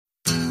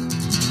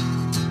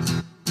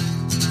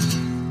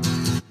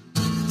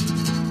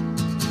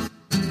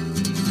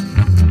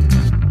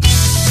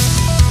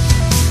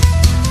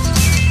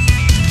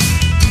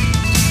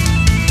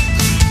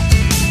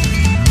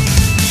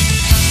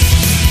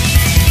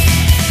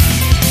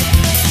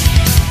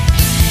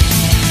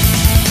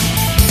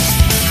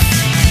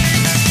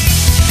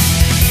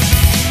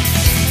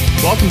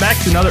Welcome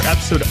back to another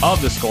episode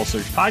of the SKOL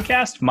Search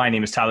podcast. My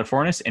name is Tyler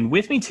Fornes, and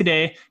with me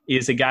today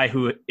is a guy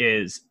who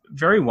is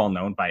very well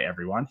known by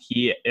everyone.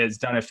 He has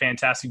done a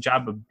fantastic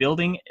job of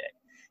building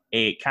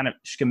a kind of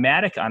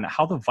schematic on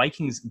how the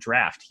Vikings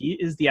draft. He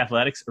is the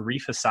Athletics'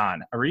 Arif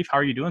Hasan. Arif, how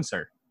are you doing,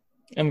 sir?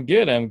 I'm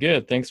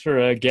good. Thanks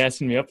for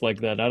gassing me up like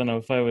that. I don't know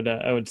if I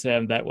would say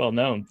I'm that well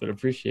known, but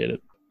appreciate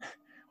it.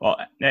 Well,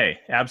 hey,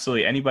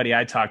 absolutely. Anybody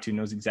I talk to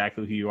knows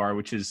exactly who you are,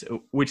 which is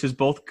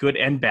both good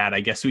and bad, I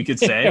guess we could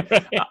say.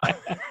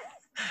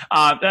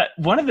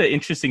 One of the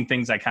interesting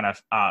things I kind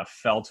of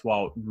felt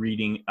while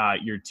reading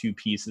your two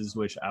pieces,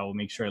 which I will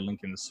make sure I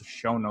link in the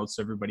show notes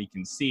so everybody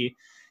can see,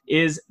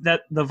 is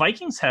that the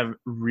Vikings have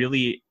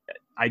really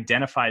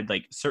identified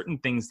like certain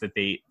things that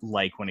they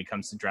like when it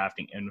comes to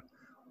drafting. And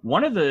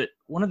one of the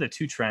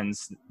two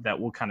trends that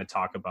we'll kind of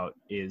talk about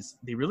is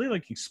they really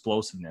like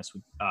explosiveness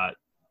with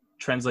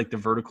trends like the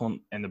vertical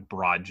and the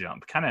broad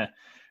jump. Kind of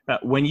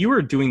when you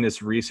were doing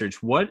this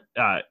research, what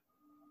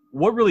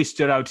really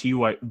stood out to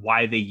you?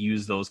 Why they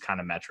use those kind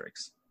of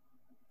metrics?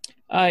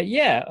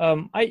 You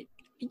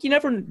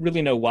never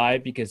really know why,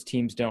 because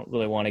teams don't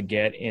really want to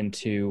get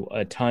into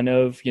a ton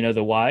of,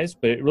 the whys,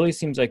 but it really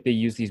seems like they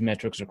use these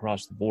metrics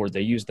across the board.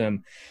 They use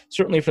them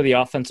certainly for the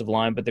offensive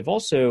line, but they've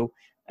also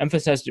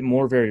emphasized it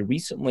more very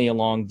recently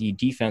along the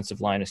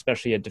defensive line,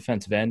 especially at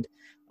defensive end,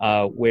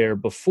 where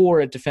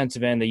before at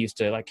defensive end, they used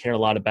to care a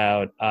lot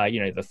about,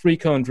 the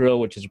 3-cone drill,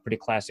 which is a pretty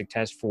classic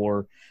test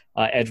for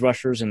edge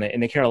rushers, and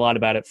they care a lot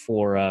about it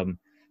for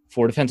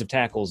defensive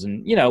tackles.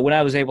 And, when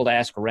I was able to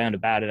ask around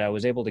about it, I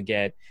was able to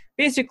get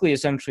basically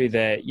essentially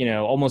that,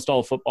 almost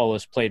all football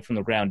is played from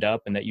the ground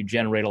up, and that you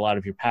generate a lot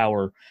of your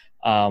power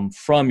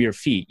from your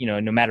feet,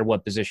 no matter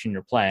what position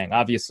you're playing.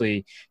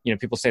 Obviously,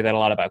 people say that a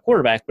lot about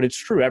quarterback, but it's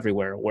true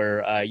everywhere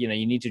where, you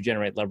need to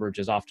generate leverage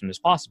as often as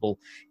possible.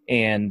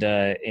 And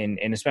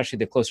especially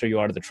the closer you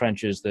are to the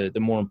trenches, the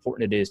more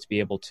important it is to be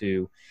able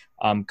to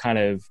kind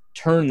of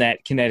turn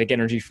that kinetic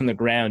energy from the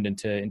ground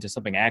into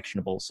something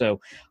actionable. So,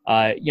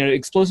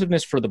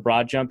 explosiveness for the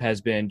broad jump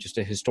has been just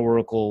a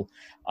historical,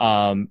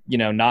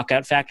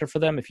 knockout factor for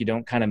them. If you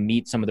don't kind of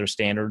meet some of their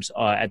standards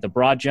at the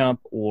broad jump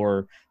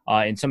or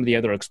in some of the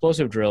other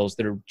explosive drills,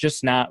 that are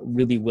just not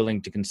really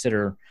willing to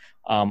consider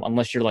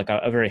unless you're like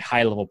a very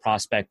high level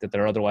prospect that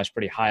they're otherwise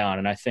pretty high on.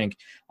 And I think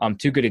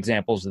two good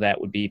examples of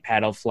that would be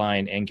Pat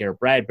Elflein and Garrett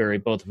Bradbury,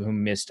 both of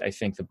whom missed, I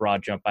think, the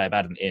broad jump by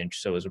about an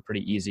inch. So it was a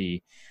pretty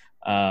easy,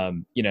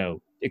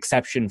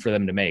 exception for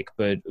them to make.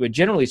 But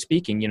generally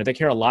speaking, they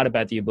care a lot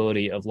about the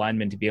ability of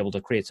linemen to be able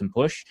to create some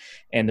push.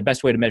 And the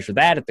best way to measure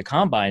that at the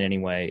combine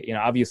anyway,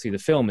 obviously the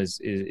film is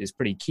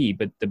pretty key,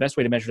 but the best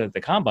way to measure that at the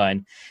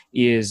combine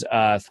is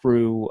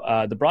through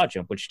the broad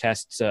jump, which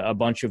tests a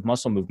bunch of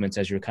muscle movements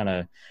as you're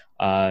kind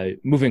of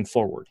moving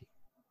forward.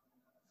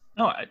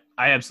 No,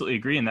 I absolutely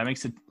agree. And that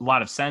makes a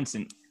lot of sense.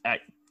 And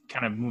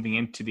kind of moving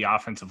into the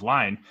offensive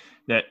line,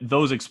 that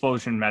those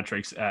explosion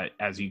metrics,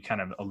 as you kind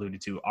of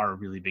alluded to, are a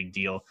really big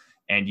deal.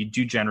 And you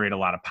do generate a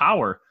lot of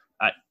power.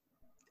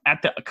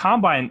 At the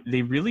combine,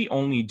 they really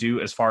only do,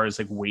 as far as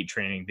like weight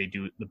training, they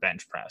do the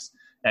bench press.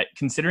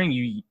 Considering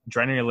you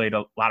generate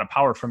a lot of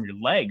power from your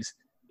legs,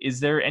 is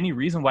there any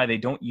reason why they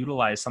don't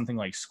utilize something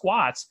like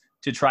squats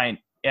to try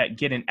and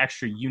get an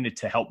extra unit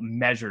to help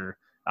measure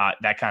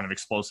that kind of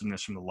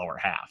explosiveness from the lower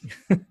half?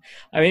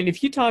 I mean,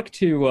 if you talk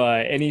to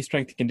any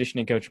strength and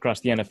conditioning coach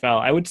across the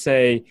NFL, I would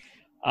say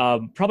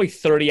probably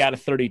 30 out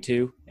of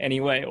 32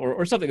 anyway,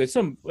 or something like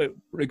some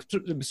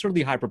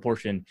absurdly high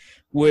proportion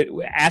would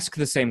ask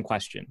the same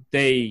question.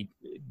 They,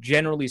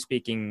 generally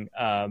speaking,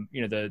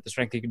 the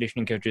strength and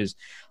conditioning coaches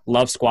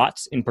love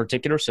squats in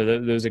particular, so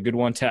there's a good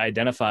one to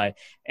identify,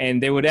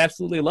 and they would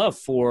absolutely love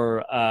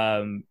for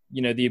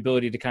the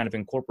ability to kind of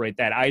incorporate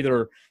that,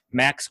 either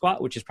max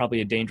squat, which is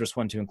probably a dangerous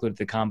one to include at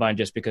the combine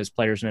just because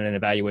players in an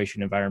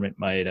evaluation environment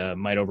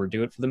might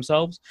overdo it for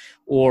themselves,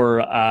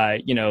 or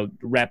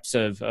reps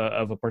of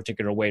a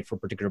particular weight for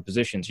particular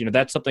positions.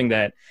 That's something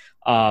that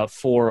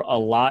for a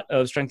lot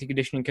of strength and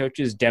conditioning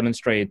coaches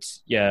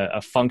demonstrates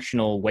a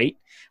functional weight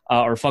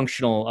or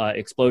functional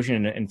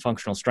explosion and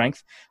functional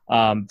strength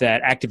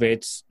that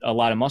activates a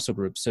lot of muscle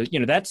groups. So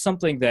that's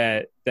something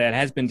that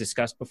has been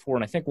discussed before,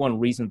 and I think one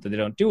reason that they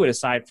don't do it,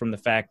 aside from the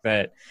fact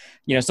that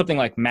something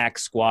like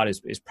max squat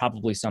is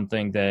probably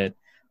something that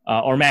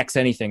or max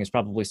anything is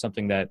probably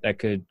something that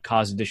could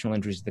cause additional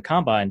injuries at the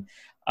combine,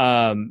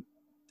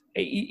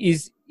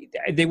 is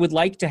they would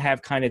like to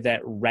have kind of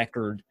that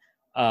record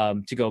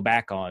to go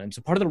back on. And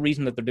so part of the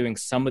reason that they're doing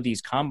some of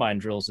these combine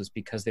drills is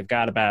because they've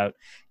got about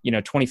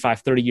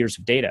 25, 30 years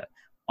of data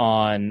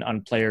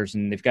on players,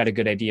 and they've got a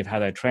good idea of how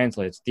that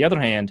translates. On the other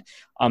hand,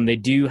 they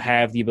do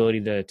have the ability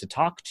to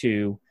talk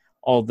to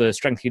all the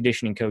strength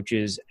conditioning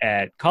coaches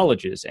at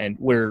colleges, and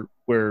where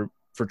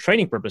for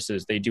training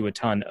purposes, they do a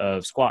ton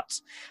of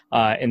squats.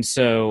 And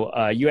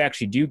so you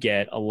actually do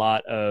get a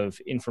lot of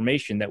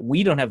information that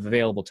we don't have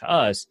available to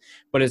us,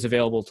 but is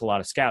available to a lot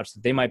of scouts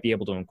that they might be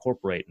able to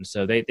incorporate. And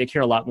so they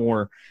care a lot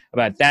more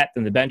about that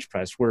than the bench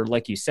press, where,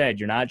 like you said,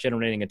 you're not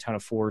generating a ton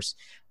of force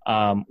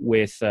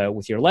with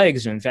your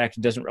legs. And in fact,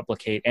 it doesn't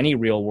replicate any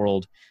real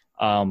world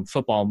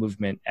football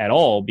movement at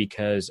all,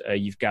 because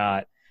you've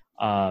got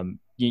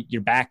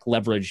your back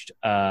leveraged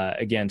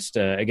against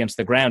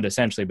the ground,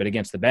 essentially, but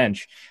against the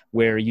bench,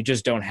 where you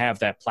just don't have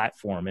that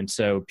platform. And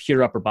so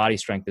pure upper body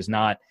strength is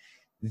not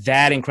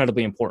that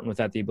incredibly important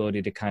without the ability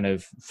to kind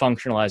of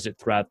functionalize it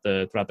throughout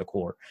the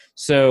core.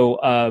 So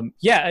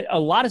a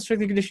lot of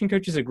strength and conditioning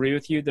coaches agree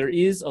with you. There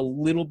is a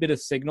little bit of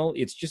signal.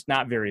 It's just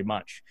not very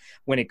much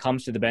when it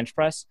comes to the bench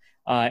press.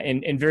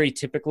 And very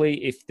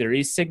typically, if there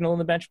is signal in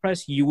the bench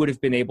press, you would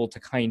have been able to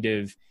kind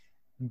of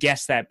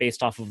guess that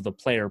based off of the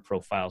player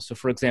profile. So,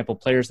 for example,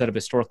 players that have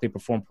historically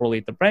performed poorly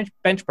at the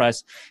bench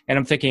press, and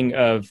I'm thinking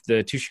of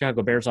the two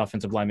Chicago Bears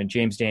offensive linemen,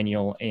 James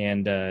Daniel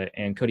and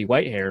Cody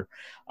Whitehair,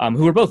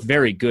 who are both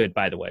very good,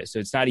 by the way. So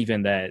it's not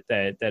even that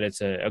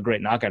it's a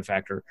great knockout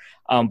factor.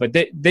 But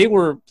they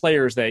were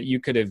players that you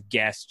could have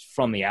guessed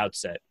from the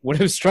outset would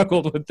have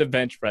struggled with the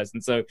bench press,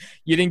 and so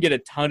you didn't get a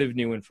ton of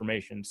new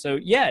information. So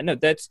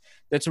that's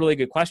a really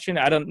good question.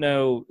 I don't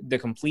know the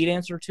complete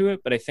answer to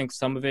it, but I think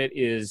some of it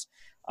is.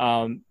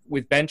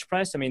 With bench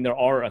press, I mean, there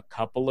are a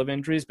couple of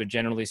injuries, but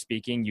generally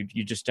speaking,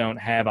 you just don't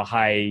have a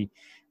high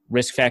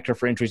risk factor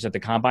for injuries at the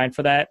combine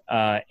for that.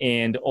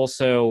 And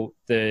also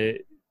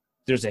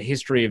there's a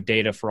history of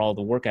data for all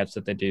the workouts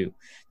that they do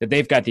that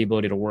they've got the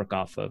ability to work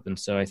off of. And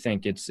so I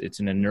think it's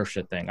an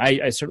inertia thing.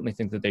 I certainly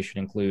think that they should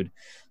include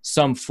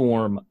some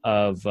form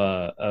of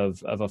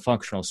a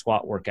functional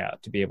squat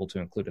workout to be able to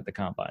include at the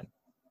combine.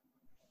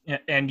 Yeah,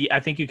 and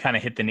I think you kind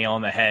of hit the nail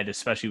on the head,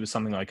 especially with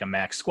something like a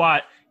max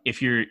squat. If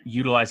you're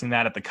utilizing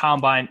that at the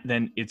combine,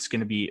 then it's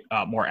going to be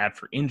more apt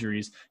for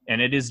injuries.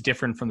 And it is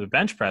different from the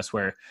bench press,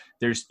 where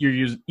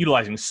you're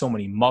utilizing so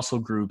many muscle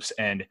groups.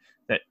 And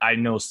that I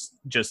know,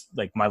 just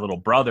like my little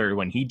brother,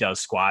 when he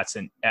does squats,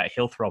 and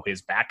he'll throw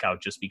his back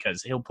out just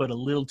because he'll put a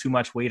little too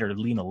much weight or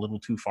lean a little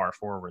too far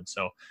forward.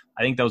 So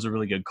I think that was a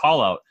really good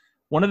call out.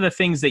 One of the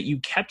things that you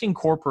kept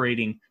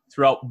incorporating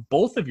throughout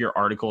both of your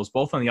articles,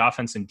 both on the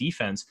offense and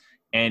defense,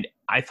 and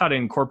I thought it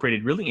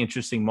incorporated really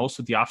interesting most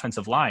with the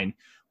offensive line,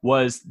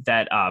 was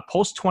that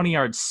post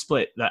 20-yard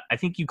split. That I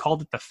think you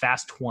called it the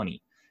fast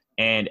 20,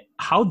 and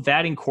how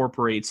that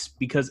incorporates,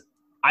 because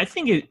I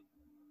think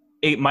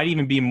it might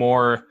even be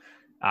more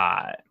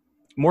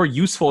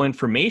useful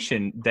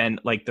information than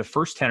like the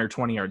first 10 or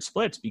 20-yard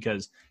splits,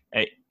 because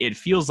it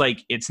feels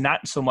like it's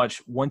not so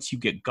much once you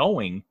get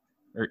going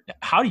or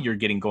how you're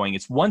getting going.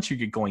 It's once you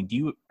get going,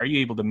 are you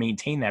able to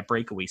maintain that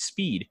breakaway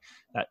speed?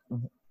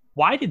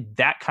 Why did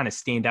that kind of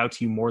stand out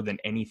to you more than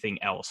anything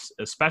else,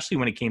 especially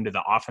when it came to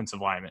the offensive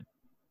lineman?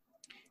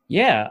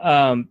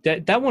 Yeah,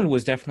 that one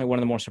was definitely one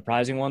of the more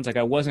surprising ones. Like,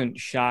 I wasn't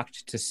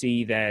shocked to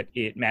see that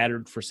it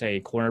mattered for, say,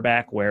 a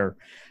cornerback, where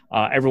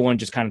everyone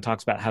just kind of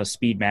talks about how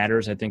speed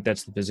matters. I think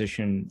that's the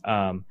position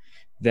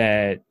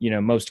that,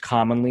 most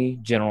commonly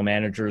general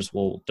managers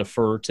will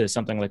defer to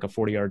something like a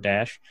 40-yard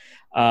dash.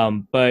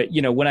 But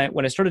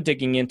when I started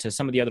digging into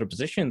some of the other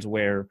positions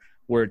where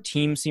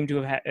teams seem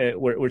to have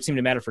where it seemed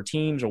to matter for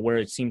teams, or where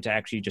it seemed to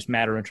actually just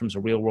matter in terms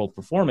of real world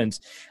performance,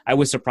 I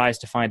was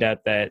surprised to find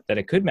out that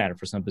it could matter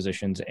for some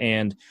positions.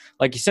 And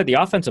like you said, the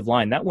offensive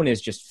line, that one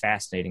is just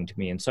fascinating to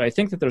me. And so I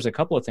think that there's a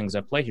couple of things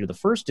at play here. The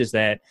first is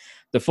that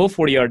the full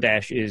 40-yard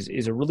dash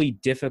is a really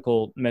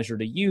difficult measure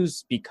to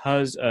use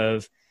because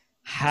of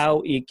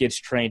how it gets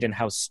trained and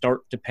how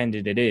start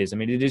dependent it is. I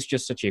mean, it is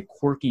just such a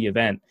quirky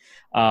event.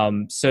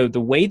 So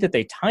the way that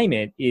they time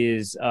it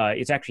is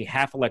it's actually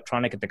half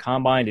electronic at the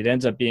combine. It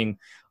ends up being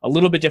a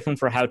little bit different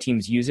for how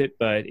teams use it,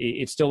 but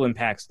it still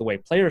impacts the way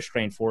players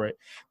train for it,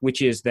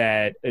 which is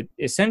that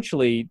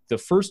essentially the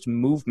first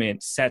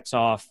movement sets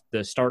off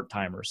the start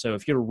timer. So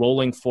if you're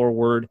rolling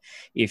forward,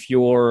 if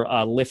you're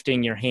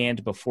lifting your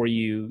hand before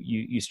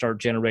you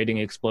start generating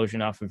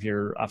explosion off of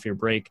your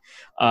break,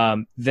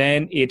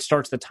 then it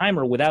starts the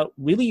timer without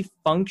really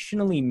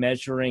functionally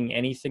measuring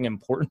anything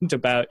important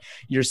about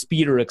your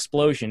speed or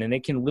explosion. And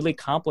it can really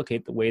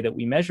complicate the way that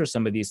we measure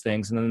some of these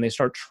things. And then they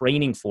start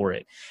training for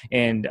it.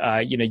 And,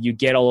 you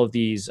get all of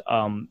these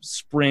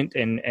sprint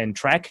and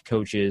track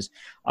coaches,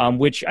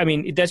 which, I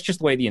mean, that's just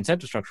the way the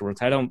incentive structure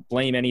works. I don't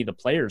blame any of the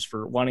players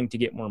for wanting to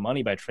get more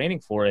money by training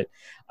for it.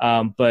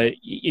 But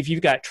if you've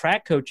got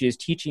track coaches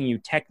teaching you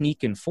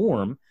technique and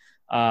form,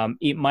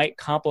 it might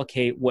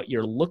complicate what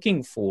you're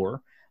looking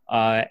for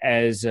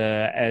as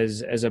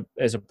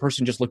a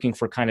person just looking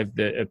for kind of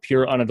a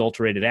pure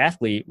unadulterated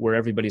athlete where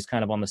everybody's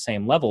kind of on the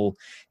same level.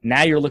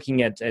 Now you're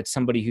looking at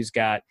somebody who's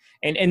got,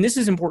 and this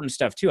is important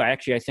stuff too. I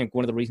think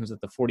one of the reasons that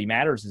the 40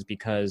 matters is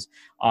because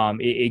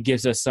it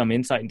gives us some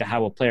insight into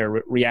how a player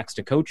reacts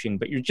to coaching,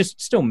 but you're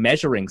just still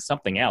measuring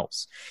something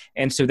else.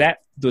 And so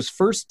that those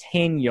first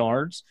 10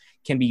 yards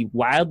can be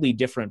wildly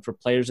different for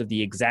players of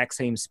the exact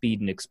same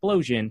speed and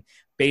explosion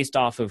based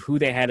off of who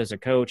they had as a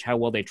coach, how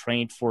well they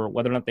trained for it,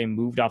 whether or not they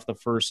moved off the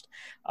first,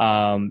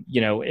 all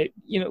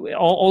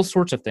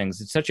sorts of things.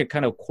 It's such a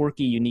kind of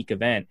quirky, unique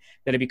event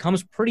that it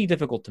becomes pretty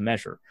difficult to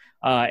measure.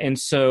 And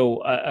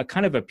so a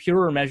kind of a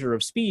purer measure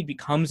of speed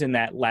becomes in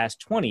that last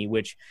 20,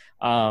 which,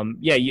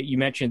 you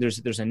mentioned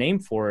there's a name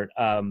for it.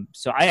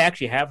 So I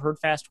actually have heard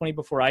fast 20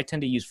 before. I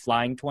tend to use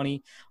flying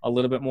 20 a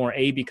little bit more,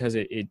 A, because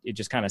it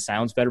just kind of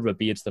sounds better, but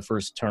B, it's the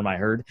first term I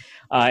heard.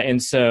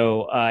 And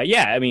so,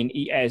 I mean,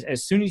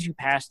 as soon as you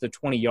pass the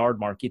 20-yard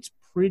mark, it's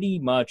pretty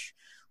much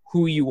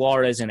who you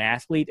are as an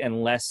athlete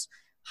and less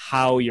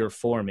how your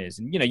form is.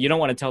 And, you don't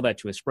want to tell that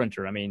to a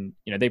sprinter. I mean,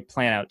 they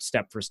plan out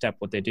step for step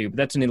what they do, but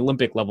that's an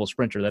Olympic level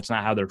sprinter. That's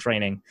not how they're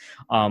training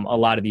a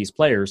lot of these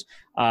players.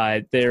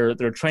 They're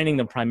training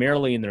them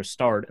primarily in their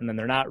start, and then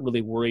they're not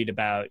really worried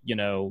about,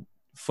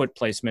 foot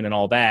placement and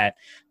all that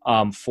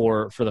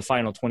for the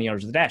final 20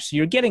 yards of the dash. So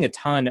you're getting a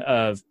ton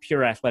of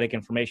pure athletic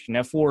information.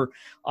 Now, for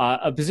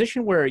a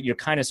position where you're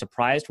kind of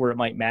surprised where it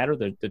might matter,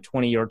 the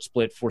 20-yard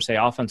split for, say,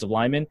 offensive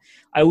linemen,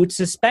 I would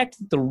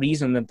suspect the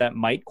reason that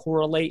might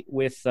correlate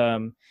with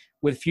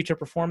future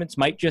performance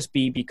might just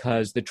be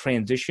because the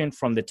transition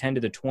from the 10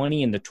 to the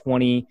 20 and the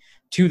 20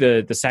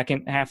 to the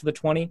second half of the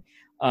 20,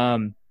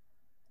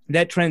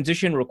 that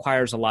transition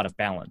requires a lot of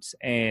balance.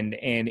 And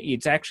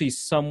it's actually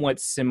somewhat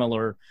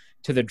similar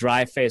to the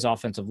drive phase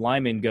offensive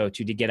linemen go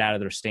to get out of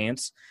their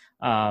stance.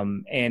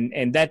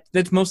 And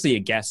that's mostly a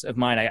guess of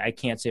mine. I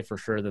can't say for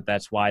sure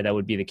that's why that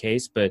would be the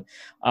case. But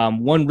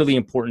one really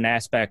important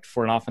aspect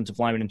for an offensive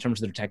lineman in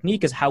terms of their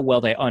technique is how well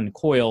they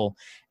uncoil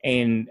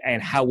and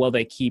how well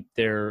they keep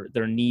their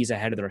knees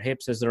ahead of their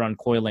hips as they're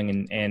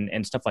uncoiling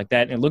and stuff like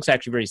that. And it looks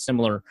actually very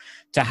similar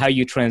to how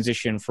you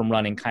transition from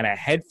running kind of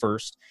head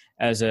first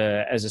as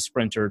a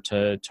sprinter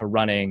to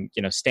running,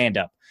 stand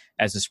up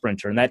as a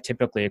sprinter. And that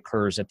typically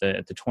occurs at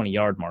the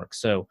 20-yard mark.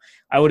 So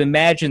I would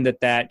imagine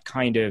that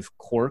kind of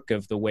quirk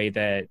of the way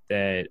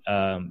that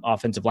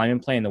offensive linemen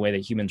play and the way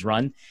that humans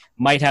run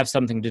might have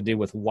something to do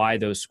with why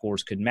those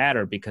scores could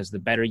matter, because the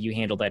better you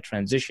handle that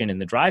transition in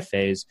the drive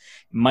phase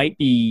might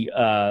be,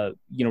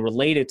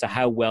 related to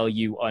how well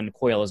you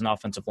uncoil as an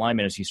offensive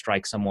lineman as you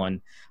strike someone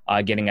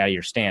getting out of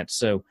your stance.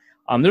 So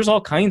there's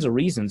all kinds of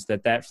reasons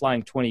that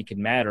flying 20 could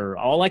matter.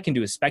 All I can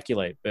do is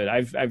speculate, but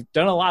I've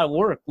done a lot of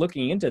work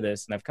looking into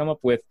this, and I've come up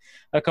with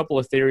a couple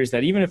of theories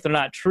that, even if they're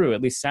not true,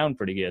 at least sound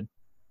pretty good.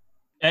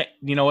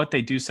 You know what?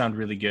 They do sound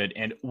really good.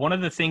 And one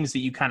of the things that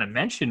you kind of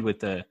mentioned with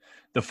the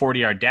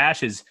 40-yard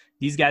dash is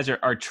these guys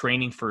are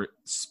training for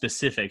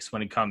specifics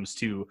when it comes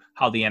to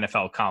how the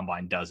NFL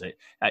Combine does it.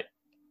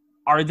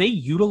 Are they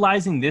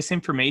utilizing this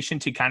information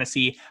to kind of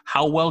see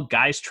how well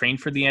guys train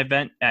for the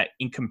event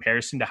in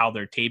comparison to how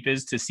their tape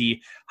is, to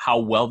see how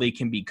well they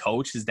can be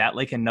coached? Is that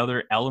like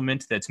another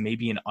element that's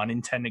maybe an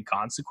unintended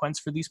consequence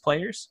for these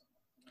players?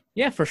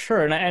 Yeah, for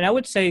sure. And I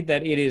would say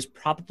that it is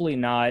probably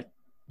not,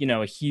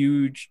 a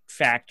huge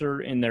factor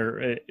in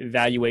their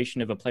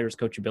evaluation of a player's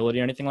coachability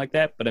or anything like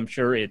that, but I'm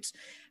sure it's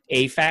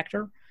a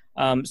factor.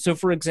 So,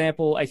 for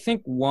example, I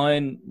think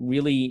one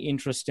really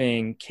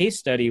interesting case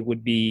study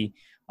would be,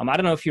 I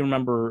don't know if you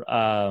remember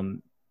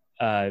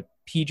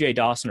P.J.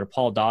 Dawson or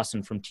Paul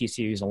Dawson from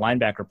TCU. He's a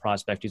linebacker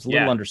prospect. He's a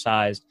little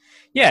undersized.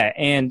 Yeah,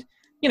 and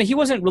he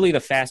wasn't really the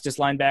fastest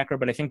linebacker,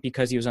 but I think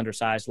because he was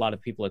undersized, a lot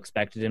of people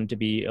expected him to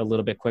be a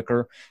little bit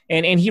quicker.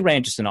 And he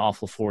ran just an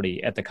awful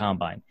 40 at the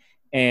Combine.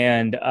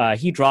 And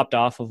he dropped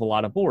off of a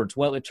lot of boards.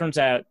 Well, it turns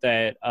out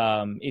that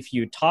if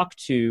you talk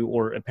to,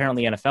 or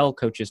apparently NFL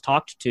coaches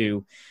talked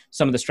to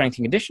some of the strength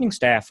and conditioning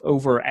staff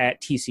over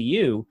at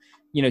TCU,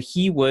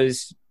 he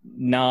was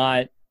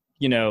not,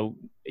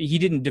 he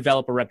didn't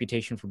develop a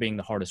reputation for being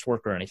the hardest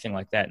worker or anything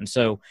like that. And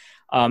so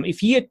if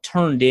he had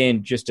turned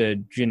in just a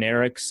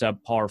generic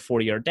subpar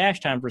 40-yard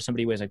dash time for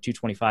somebody who weighs like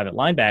 225 at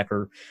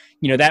linebacker,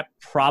 that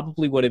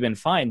probably would have been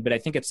fine. But I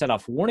think it set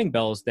off warning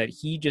bells that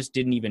he just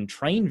didn't even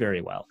train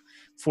very well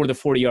for the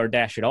 40-yard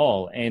dash at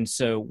all. And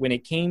so when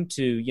it came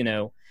to,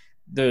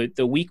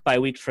 the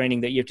week-by-week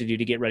training that you have to do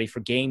to get ready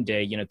for game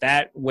day,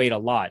 that weighed a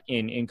lot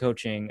in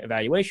coaching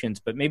evaluations.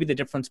 But maybe the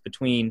difference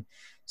between,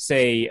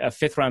 say, a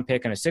 5th-round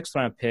pick and a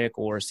 6th-round pick,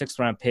 or a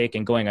 6th-round pick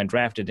and going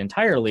undrafted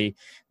entirely,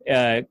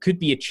 could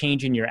be a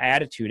change in your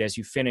attitude as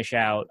you finish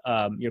out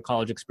your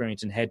college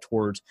experience and head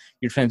towards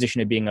your transition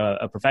to being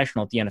a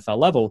professional at the NFL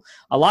level.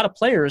 A lot of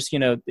players,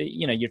 you're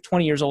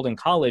 20 years old in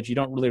college, you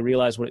don't really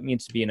realize what it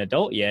means to be an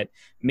adult yet.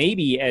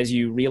 Maybe as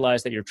you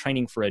realize that you're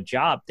training for a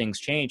job, things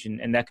change,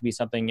 and that could be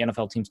something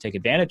NFL teams take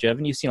advantage of.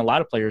 And you've seen a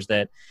lot of players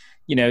that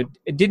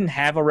didn't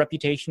have a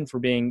reputation for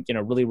being,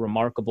 really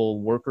remarkable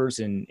workers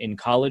in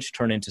college,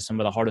 turn into some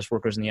of the hardest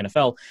workers in the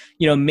NFL.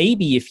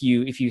 Maybe if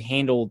you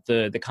handled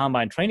the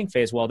combine training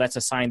phase well, that's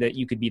a sign that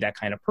you could be that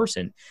kind of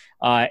person.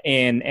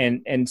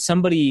 And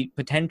somebody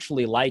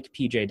potentially like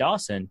PJ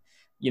Dawson,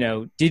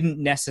 didn't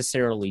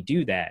necessarily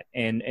do that.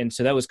 And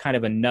so that was kind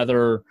of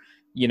another,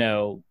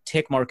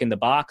 tick mark in the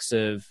box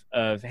of,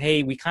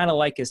 hey, we kind of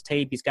like his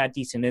tape. He's got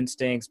decent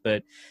instincts,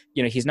 but,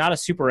 he's not a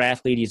super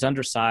athlete. He's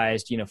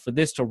undersized. For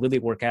this to really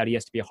work out, he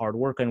has to be a hard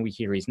worker, and we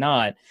hear he's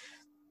not.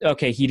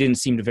 okay, he didn't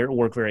seem to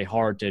work very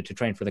hard to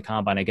train for the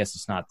combine. I guess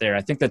it's not there.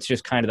 I think that's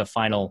just kind of the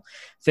final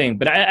thing.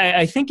 But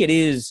I think it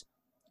is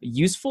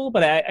useful,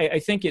 but I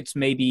think it's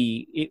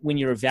when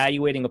you're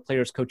evaluating a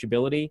player's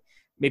coachability,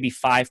 maybe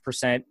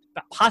 5%,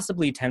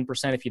 possibly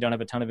 10% if you don't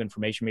have a ton of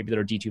information. Maybe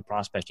they're a D2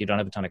 prospect, you don't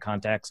have a ton of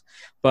contacts,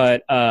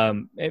 but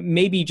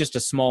maybe just a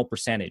small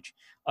percentage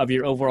of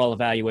your overall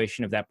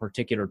evaluation of that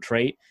particular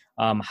trait,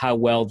 how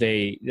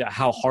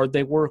hard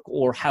they work,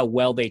 or how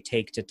well they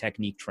take to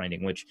technique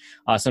training, which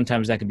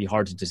sometimes that can be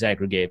hard to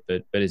disaggregate,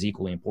 but is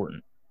equally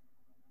important.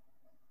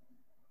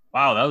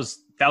 Wow, that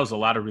was a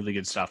lot of really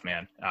good stuff,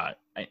 man.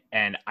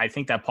 And I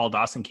think that Paul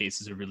Dawson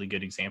case is a really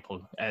good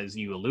example, as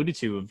you alluded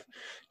to, of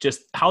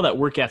just how that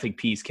work ethic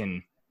piece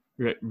can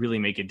really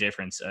make a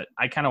difference.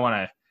 I kind of want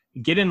to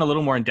get in a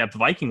little more in depth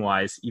Viking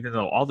wise, even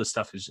though all this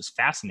stuff is just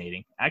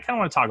fascinating. I kind of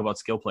want to talk about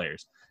skill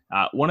players.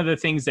 One of the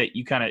things that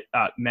you kind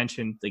of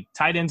mentioned, like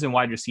tight ends and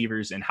wide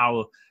receivers, and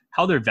how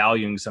they're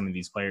valuing some of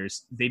these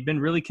players. They've been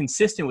really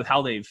consistent with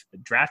how they've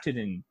drafted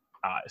and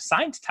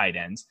signed tight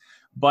ends.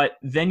 But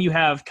then you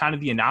have kind of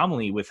the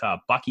anomaly with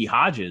Bucky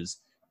Hodges,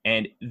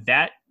 and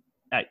that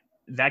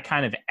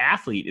kind of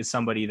athlete is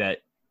somebody that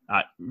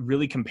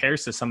really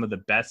compares to some of the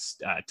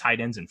best tight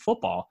ends in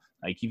football.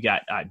 Like you've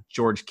got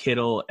George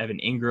Kittle, Evan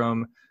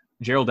Ingram,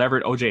 Gerald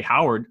Everett, O.J.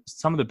 Howard,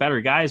 some of the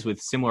better guys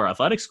with similar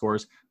athletic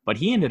scores, but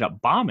he ended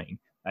up bombing.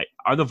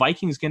 Are the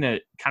Vikings going to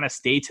kind of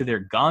stay to their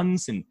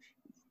guns and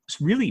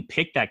really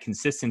pick that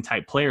consistent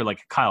type player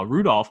like Kyle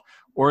Rudolph,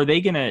 or are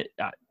they going to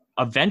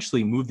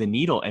eventually move the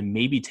needle and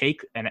maybe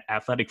take an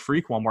athletic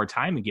freak one more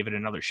time and give it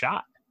another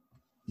shot?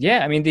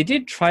 Yeah, I mean, they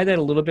did try that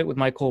a little bit with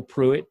Michael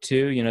Pruitt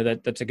too. You know,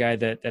 that's a guy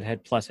that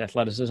had plus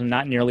athleticism,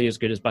 not nearly as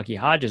good as Bucky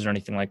Hodges or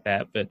anything like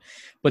that,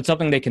 but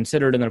something they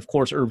considered. And then, of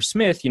course, Irv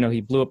Smith, you know,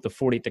 he blew up the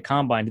 40 at the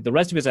combine. The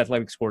rest of his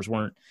athletic scores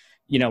weren't,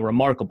 you know,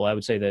 remarkable. I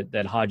would say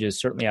that Hodges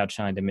certainly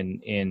outshined him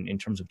in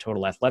terms of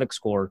total athletic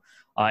score.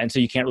 And so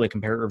you can't really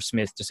compare Irv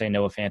Smith to, say,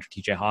 Noah Fant or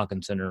TJ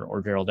Hawkinson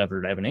or Gerald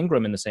Everett or Evan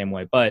Ingram in the same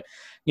way. But,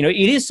 you know, it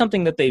is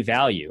something that they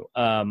value.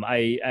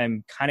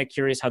 I'm kind of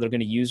curious how they're going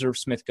to use Irv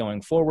Smith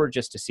going forward,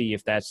 just to see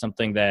if that's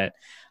something that,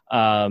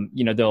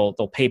 you know,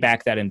 they'll pay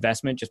back that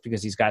investment just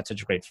because he's got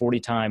such a great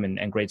 40 time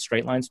and great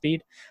straight line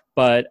speed.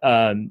 But,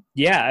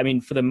 yeah, I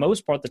mean, for the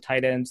most part, the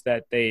tight ends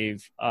that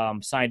they've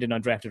signed in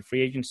undrafted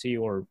free agency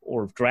or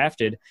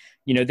drafted,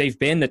 you know, they've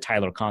been the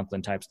Tyler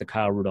Conklin types, the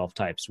Kyle Rudolph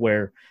types,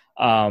 where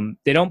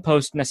they don't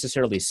post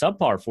necessarily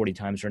subpar 40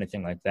 times or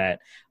anything like that.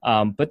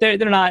 But they're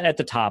not at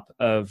the top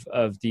of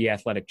the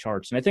athletic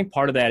charts. And I think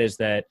part of that is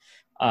that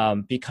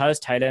because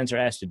tight ends are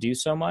asked to do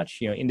so much,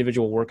 you know,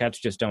 individual workouts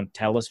just don't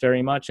tell us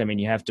very much. I mean,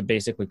 you have to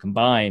basically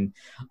combine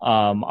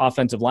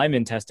offensive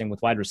lineman testing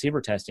with wide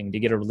receiver testing to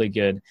get a really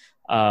good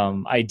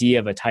idea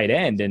of a tight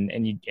end.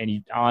 And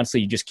you honestly,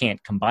 you just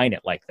can't combine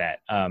it like that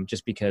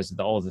just because of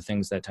all the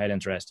things that tight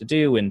ends are asked to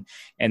do and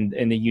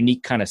the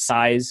unique kind of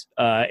size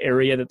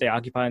area that they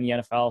occupy in the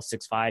NFL,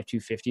 6'5",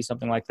 250,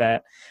 something like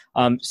that.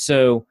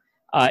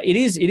 It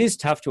is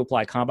tough to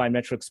apply combine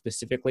metrics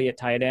specifically at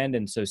tight end,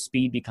 and so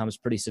speed becomes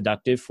pretty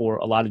seductive for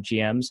a lot of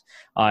GMs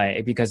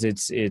because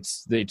it's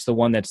the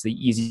one that's the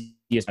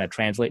easiest to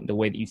translate into the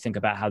way that you think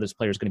about how this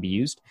player is going to be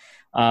used.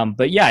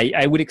 But yeah,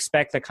 I would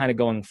expect that kind of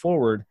going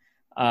forward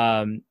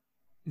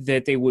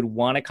that they would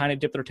want to kind of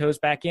dip their toes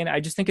back in.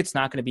 I just think it's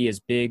not going to be as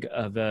big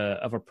of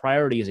a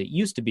priority as it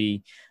used to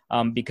be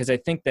because I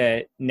think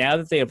that now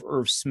that they have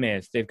Irv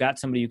Smith, they've got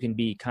somebody who can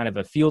be kind of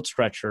a field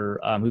stretcher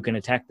who can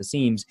attack the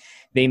seams.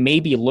 They may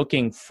be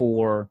looking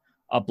for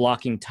a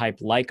blocking type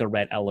like a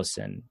Rhett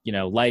Ellison, you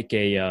know, like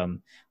a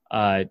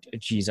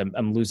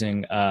I'm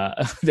losing.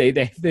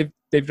 They've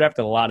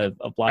drafted a lot of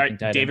blocking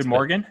tight ends. David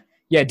Morgan.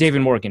 Yeah,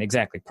 David Morgan,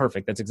 exactly.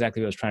 Perfect. That's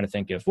exactly what I was trying to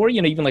think of. Or,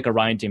 you know, even like a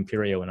Ryan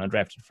D'Imperio in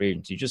undrafted free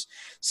agency, just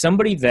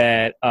somebody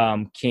that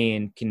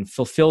can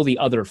fulfill the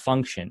other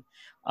function.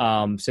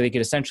 So they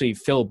could essentially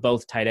fill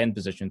both tight end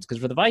positions.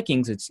 Because for the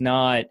Vikings, it's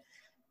not,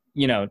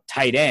 you know,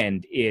 tight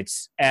end,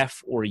 it's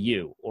F or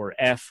U or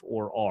F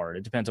or R.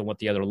 It depends on what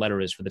the other letter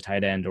is for the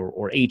tight end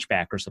or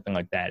H-back or something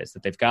like that, is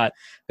that they've got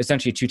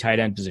essentially two tight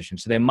end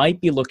positions. So they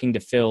might be looking to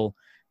fill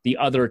the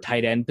other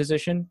tight end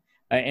position.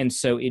 And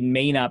so it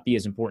may not be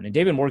as important. And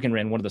David Morgan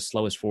ran one of the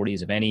slowest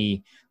 40s of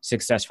any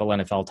successful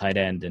NFL tight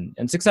end.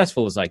 And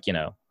successful is like, you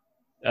know,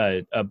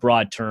 a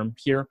broad term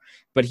here.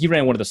 But he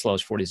ran one of the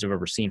slowest 40s I've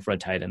ever seen for a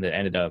tight end that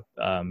ended up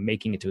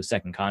making it to a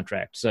second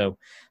contract. So,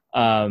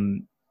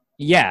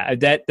 yeah,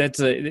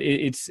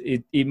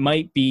 it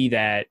might be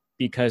that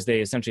because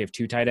they essentially have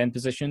two tight end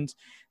positions,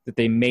 that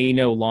they may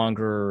no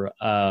longer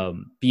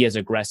be as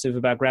aggressive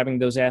about grabbing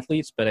those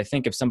athletes. But I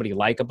think if somebody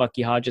like a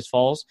Bucky Hodges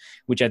falls,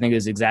 which I think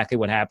is exactly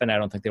what happened, I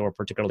don't think they were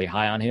particularly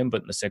high on him,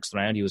 but in the 6th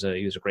round, he was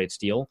a great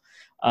steal.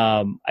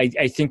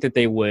 I think that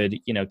they would,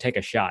 you know, take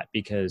a shot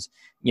because,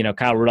 you know,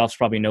 Kyle Rudolph's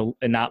probably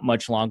not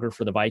much longer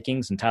for the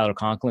Vikings, and Tyler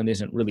Conklin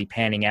isn't really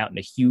panning out in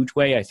a huge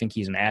way. I think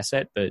he's an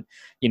asset, but,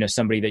 you know,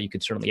 somebody that you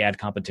could certainly add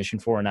competition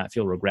for and not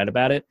feel regret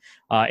about it.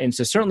 And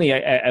so certainly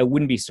I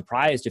wouldn't be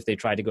surprised if they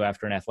tried to go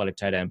after an athletic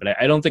tight end, but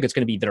I don't think it's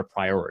going to be their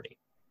priority.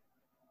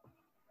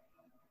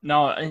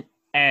 No,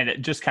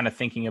 and just kind of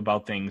thinking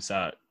about things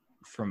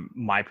from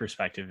my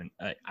perspective,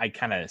 and I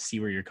kind of see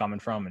where you're coming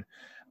from. And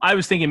I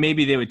was thinking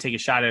maybe they would take a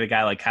shot at a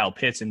guy like Kyle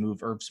Pitts and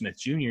move Irv Smith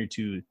Jr.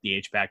 to the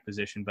H-back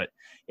position, but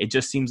it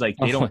just seems like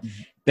they don't.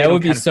 That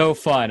would be so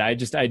fun. I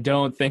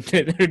don't think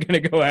that they're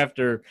going to go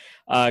after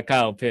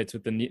Kyle Pitts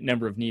with the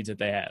number of needs that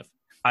they have.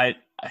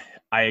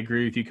 I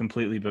agree with you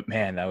completely, but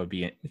man, that would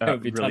be really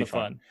a ton of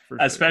fun sure.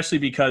 Especially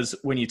because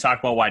when you talk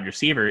about wide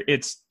receiver,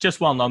 it's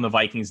just well known the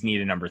Vikings need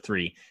a number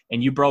 3,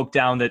 and you broke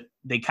down that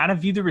they kind of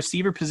view the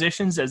receiver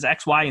positions as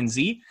X, Y, and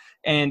Z.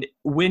 And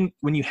when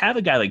you have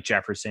a guy like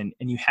Jefferson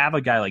and you have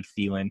a guy like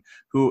Thielen,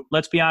 who,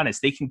 let's be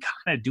honest, they can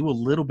kind of do a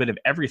little bit of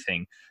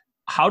everything.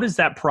 How does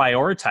that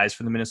prioritize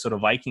for the Minnesota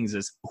Vikings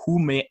as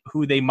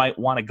who they might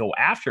want to go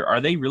after? Are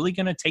they really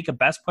going to take a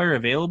best player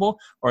available,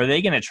 or are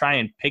they going to try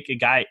and pick a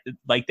guy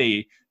like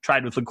they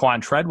tried with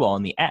Laquan Treadwell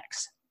in the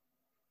X?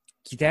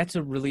 That's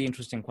a really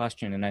interesting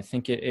question, and I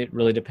think it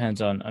really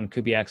depends on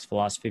Kubiak's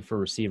philosophy for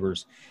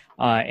receivers.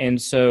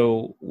 And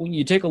so when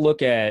you take a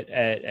look at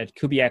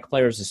Kubiak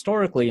players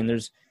historically, and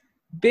there's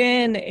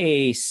been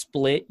a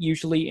split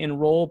usually in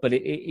role, but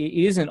it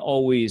isn't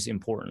always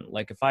important.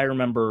 Like if I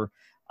remember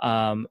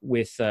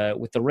with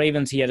the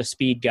Ravens, he had a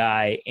speed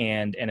guy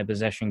and a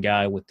possession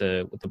guy. With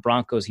the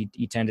Broncos,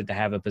 he tended to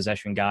have a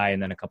possession guy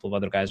and then a couple of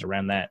other guys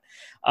around that.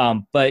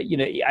 But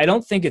I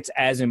don't think it's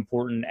as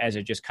important as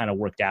it just kind of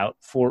worked out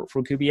for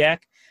Kubiak.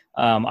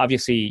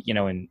 Obviously,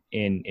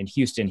 in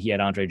Houston, he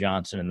had Andre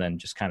Johnson and then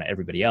just kind of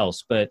everybody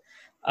else. But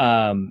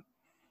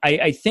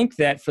I think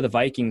that for the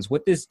Vikings,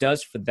 what this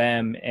does for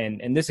them,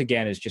 and this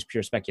again is just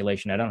pure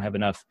speculation. I don't have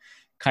enough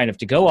kind of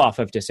to go off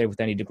of to say with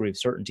any degree of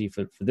certainty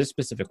for this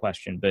specific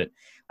question, but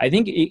I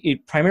think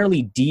it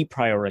primarily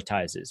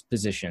deprioritizes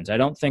positions. I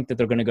don't think that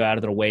they're going to go out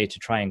of their way to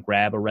try and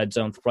grab a red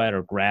zone threat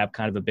or grab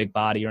kind of a big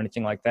body or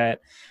anything like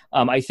that.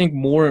 I think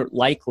more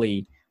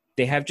likely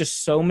they have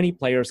just so many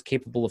players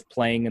capable of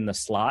playing in the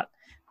slot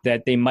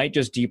that they might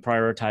just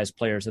deprioritize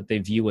players that they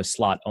view as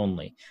slot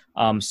only.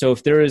 So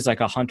if there is like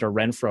a Hunter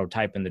Renfrow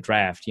type in the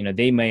draft,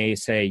 they may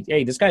say,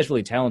 hey, this guy's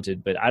really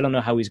talented, but I don't know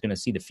how he's going to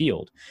see the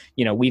field.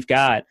 We've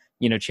got,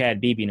 Chad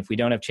Beebe, and if we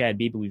don't have Chad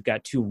Beebe, we've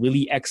got 2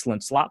 really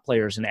excellent slot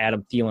players in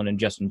Adam Thielen and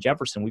Justin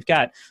Jefferson. We've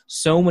got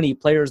so many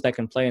players that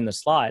can play in the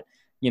slot.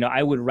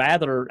 I would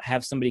rather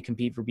have somebody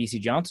compete for BC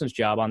Johnson's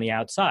job on the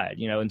outside,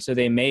 and so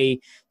they may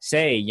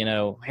say,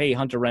 hey,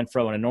 Hunter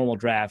Renfrow in a normal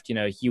draft,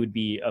 he would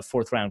be a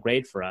 4th round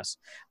grade for us.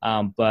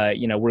 But,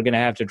 we're going to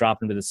have to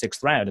drop him to the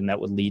 6th round, and that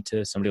would lead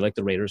to somebody like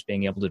the Raiders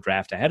being able to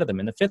draft ahead of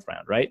them in the 5th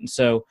round. Right. And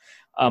so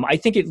I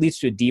think it leads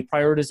to a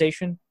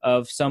deprioritization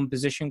of some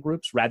position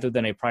groups rather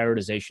than a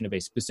prioritization of a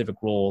specific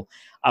role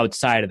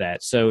outside of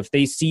that. So if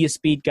they see a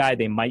speed guy,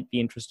 they might be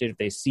interested. If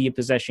they see a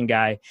possession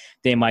guy,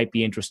 they might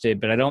be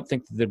interested. But I don't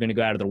think that they're going to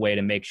go out of their way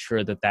to make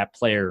sure that that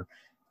player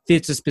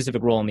fits a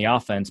specific role in the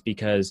offense,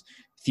 because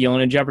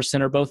Thielen and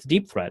Jefferson are both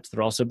deep threats.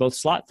 They're also both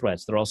slot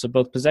threats. They're also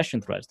both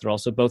possession threats. They're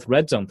also both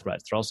red zone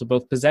threats. They're also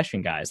both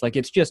possession guys. Like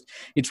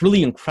it's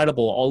really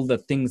incredible all the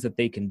things that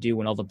they can do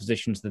and all the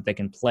positions that they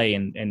can play,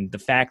 and the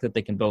fact that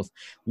they can both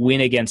win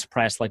against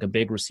press like a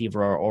big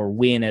receiver or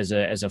win as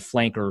a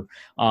flanker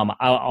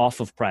off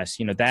of press.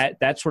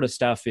 That sort of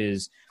stuff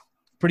is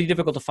pretty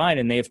difficult to find,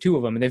 and they have 2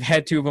 of them, and they've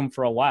had 2 of them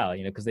for a while,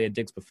 because they had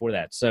Diggs before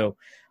that. So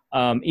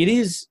it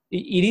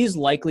is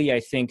likely, I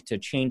think, to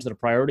change their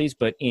priorities,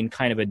 but in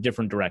kind of a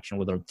different direction,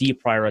 where they'll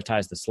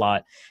deprioritize the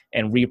slot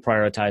and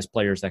reprioritize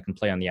players that can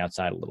play on the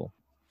outside a little.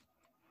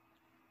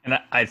 And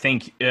I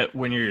think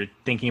when you're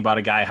thinking about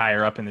a guy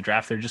higher up in the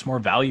draft, they're just more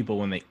valuable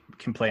when they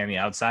can play on the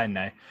outside. And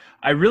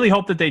I really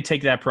hope that they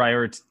take that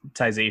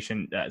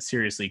prioritization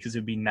seriously, because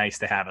it'd be nice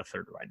to have a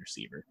 3rd wide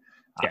receiver.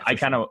 Yeah, I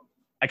kind of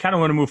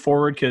want to move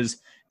forward,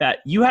 because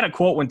you had a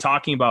quote when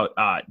talking about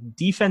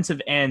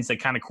defensive ends that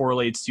kind of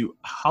correlates to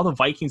how the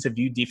Vikings have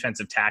viewed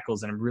defensive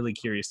tackles, and I'm really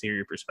curious to hear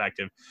your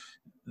perspective.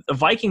 The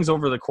Vikings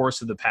over the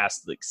course of the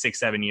past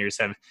 6-7 years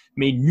have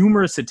made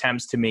numerous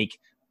attempts to make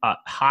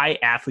high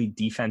athlete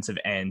defensive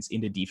ends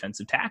into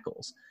defensive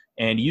tackles.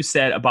 And you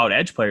said about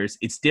edge players,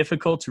 it's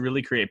difficult to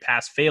really create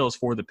pass fails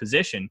for the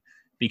position,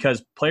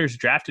 because players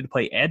drafted to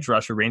play edge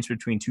rusher range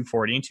between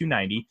 240 and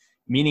 290,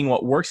 meaning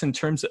what works in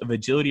terms of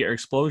agility or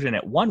explosion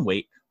at one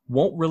weight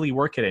won't really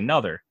work at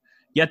another.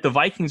 Yet the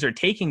Vikings are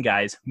taking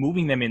guys,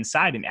 moving them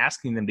inside, and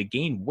asking them to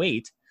gain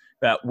weight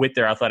with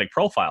their athletic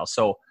profile.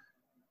 So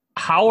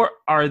how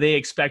are they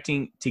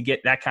expecting to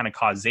get that kind of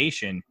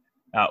causation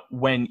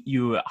when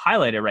you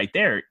highlight it right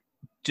there,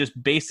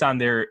 just based on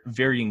their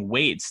varying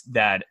weights,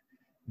 that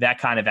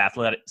kind of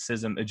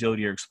athleticism,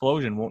 agility, or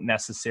explosion won't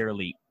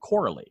necessarily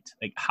correlate?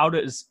 Like how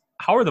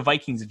are the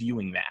Vikings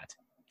viewing that?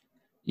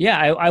 Yeah,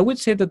 I would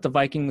say that the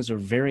Vikings are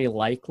very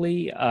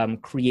likely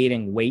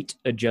creating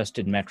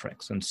weight-adjusted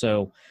metrics. And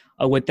so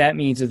what that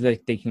means is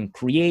that they can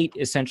create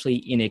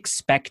essentially an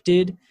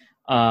expected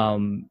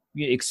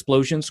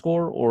explosion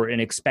score, or an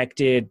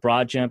expected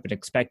broad jump, an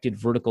expected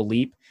vertical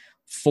leap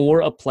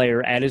for a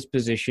player at his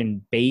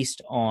position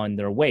based on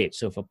their weight.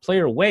 So if a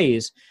player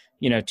weighs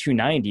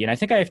 290. And I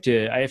think I have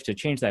to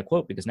change that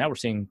quote because now we're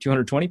seeing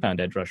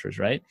 220-pound edge rushers,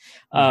 right?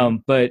 Mm-hmm.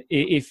 But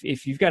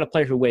if you've got a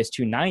player who weighs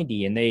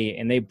 290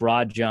 and they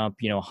broad jump,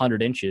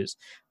 100 inches,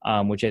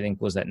 which I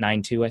think was at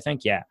 9.2, I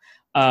think. Yeah.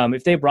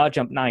 If they broad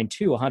jump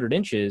 9.2, 100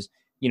 inches,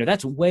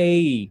 that's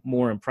way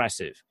more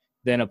impressive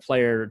than a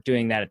player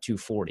doing that at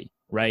 240,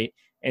 right?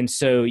 And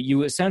so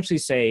you essentially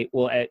say,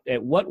 well,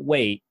 at what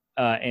weight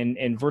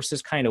and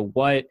versus kind of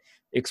what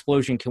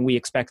explosion can we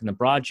expect in the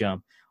broad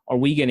jump are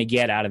we going to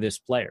get out of this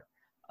player?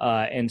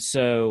 And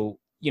so,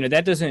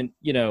 that doesn't,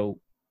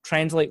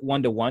 translate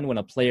one-to-one when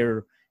a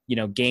player,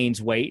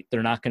 gains weight.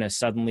 They're not going to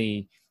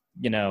suddenly,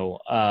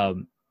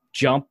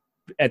 jump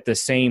at the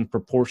same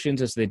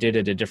proportions as they did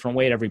at a different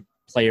weight. Every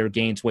player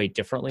gains weight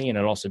differently, and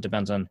it also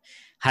depends on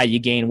how you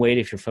gain weight.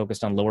 If you're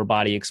focused on lower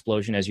body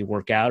explosion as you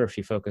work out, or if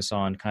you focus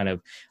on kind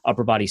of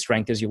upper body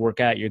strength as you work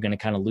out, you're going to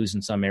kind of lose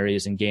in some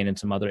areas and gain in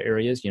some other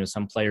areas.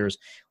 Some players,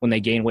 when they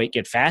gain weight,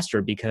 get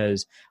faster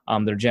because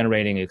they're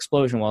generating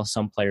explosion, while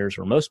some players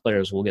or most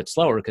players will get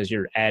slower because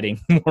you're adding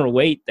more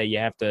weight that you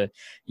have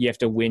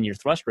to win your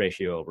thrust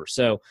ratio over.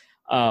 So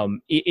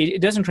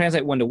it doesn't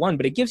translate one-to-one,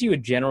 but it gives you a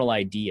general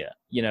idea,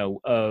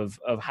 of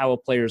how a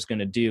player is going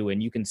to do.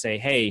 And you can say,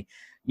 hey,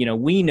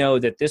 we know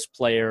that this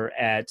player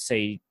at,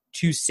 say,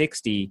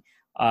 260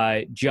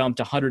 jumped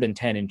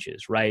 110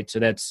 inches, right? So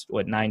that's,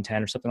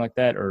 910 or something like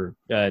that? Or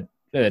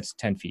that's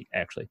 10 feet,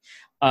 actually.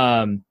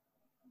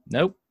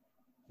 Nope.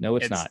 No,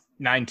 it's not.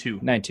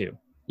 9.2. 9.2,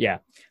 yeah.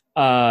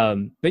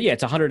 But yeah,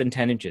 it's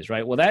 110 inches,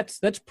 right? Well,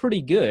 that's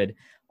pretty good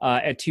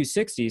at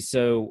 260.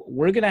 So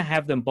we're going to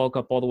have them bulk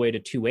up all the way to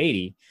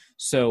 280.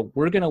 So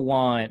we're going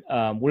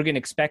to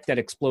expect that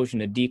explosion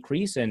to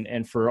decrease.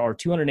 And for our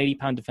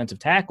 280-pound defensive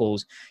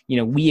tackles,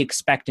 we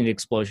expect an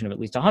explosion of at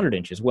least 100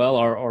 inches. Well,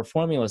 our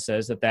formula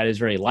says that is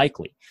very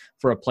likely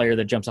for a player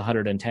that jumps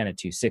 110 at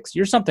 260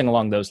 or something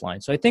along those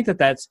lines. So I think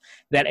that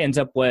ends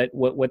up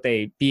what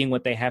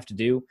they have to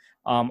do.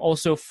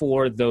 Also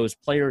for those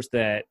players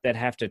that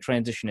have to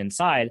transition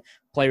inside,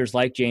 players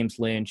like James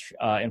Lynch,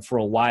 and for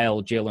a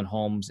while, Jalen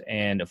Holmes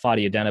and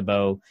Fadi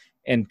Adenabo,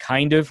 and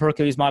kind of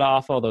Hercules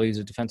Mataafa, although he's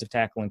a defensive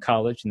tackle in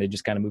college, and they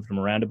just kind of moved him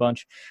around a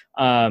bunch.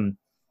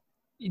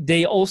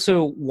 They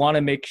also want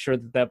to make sure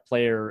that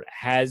player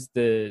has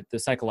the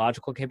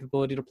psychological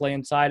capability to play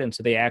inside, and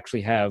so they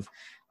actually have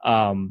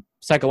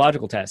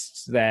psychological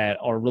tests that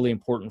are really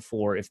important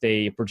for if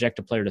they project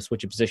a player to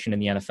switch a position in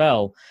the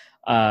NFL.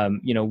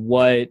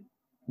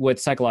 What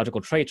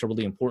psychological traits are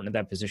really important at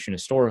that position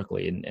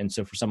historically. And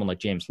so for someone like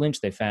James Lynch,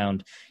 they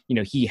found,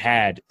 he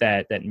had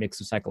that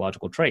mix of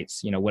psychological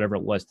traits, whatever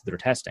it was that they're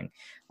testing.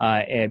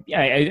 And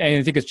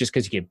I think it's just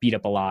because you get beat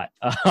up a lot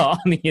on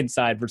the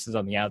inside versus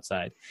on the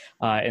outside.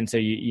 And so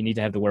you need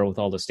to have the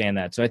wherewithal to stand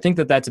that. So I think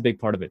that that's a big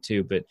part of it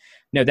too. But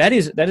no, that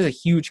is a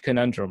huge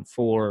conundrum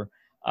for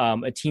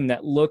a team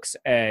that looks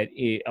at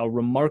a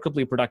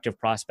remarkably productive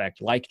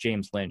prospect like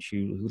James Lynch,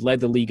 who led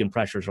the league in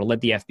pressures or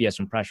led the FBS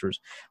in pressures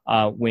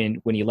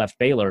when he left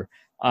Baylor.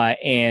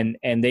 And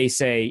they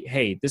say,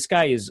 hey, this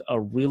guy is a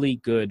really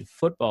good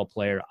football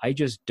player. I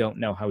just don't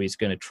know how he's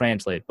going to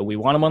translate, but we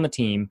want him on the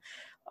team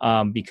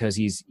because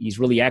he's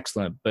really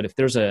excellent. But if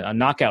there's a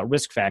knockout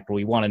risk factor,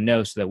 we want to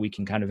know so that we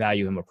can kind of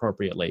value him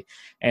appropriately.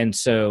 And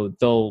so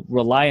they'll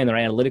rely on their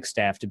analytics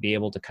staff to be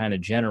able to kind of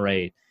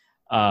generate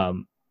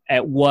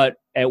at what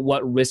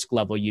risk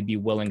level you'd be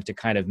willing to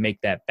kind of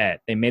make that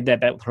bet. They made that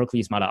bet with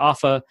Hercules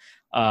Mataafa.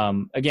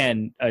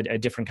 Again, a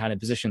different kind of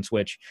position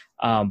switch,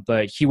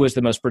 but he was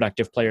the most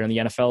productive player in the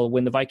NFL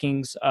when the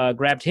Vikings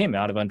grabbed him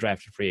out of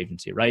undrafted free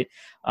agency, right?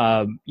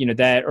 Not in the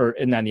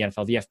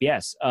NFL, the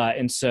FBS.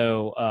 And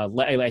so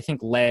I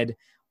think led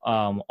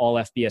all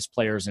FBS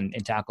players in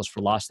tackles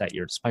for loss that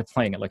year, despite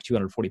playing at like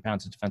 240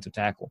 pounds as defensive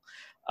tackle.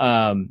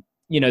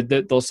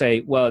 They'll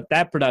say, well,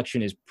 that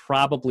production is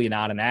probably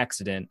not an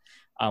accident.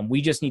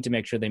 We just need to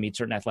make sure they meet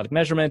certain athletic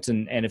measurements,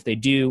 and if they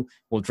do,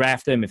 we'll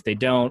draft them. If they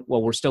don't,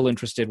 well, we're still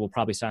interested. We'll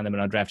probably sign them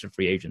in undrafted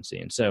free agency.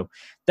 And so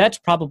that's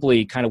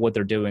probably kind of what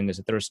they're doing, is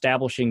that they're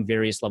establishing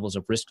various levels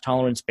of risk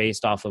tolerance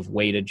based off of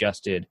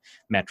weight-adjusted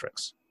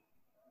metrics.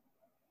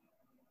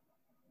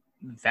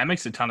 That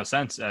makes a ton of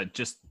sense.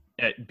 Just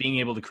being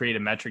able to create a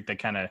metric that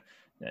kind of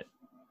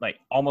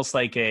almost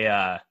like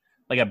a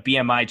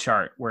BMI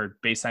chart, where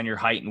based on your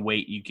height and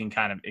weight, you can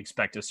kind of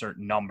expect a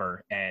certain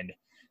number, and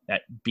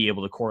that be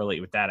able to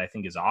correlate with that, I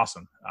think, is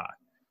awesome.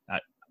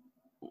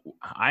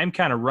 I'm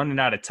kind of running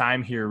out of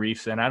time here,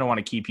 Arif, and I don't want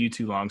to keep you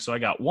too long. So I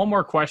got one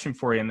more question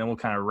for you, and then we'll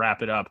kind of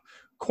wrap it up.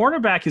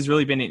 Cornerback has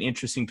really been an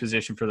interesting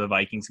position for the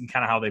Vikings and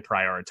kind of how they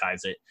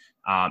prioritize it.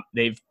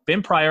 They've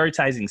been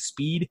prioritizing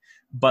speed,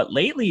 but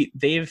lately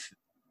they've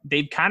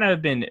kind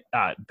of been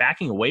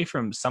backing away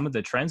from some of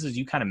the trends, as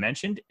you kind of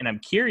mentioned. And I'm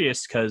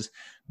curious because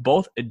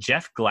both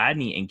Jeff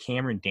Gladney and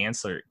Cameron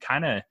Dantzler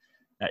kind of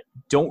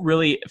don't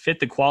really fit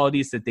the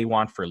qualities that they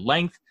want for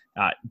length.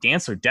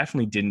 Dantzler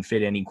definitely didn't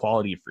fit any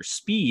quality for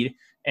speed,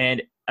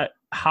 and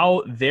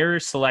how their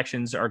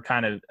selections are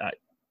kind of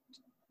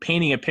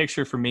painting a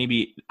picture for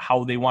maybe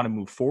how they want to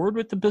move forward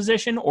with the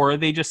position, or are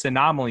they just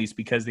anomalies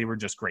because they were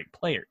just great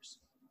players?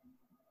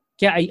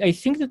 Yeah, I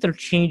think that they're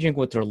changing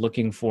what they're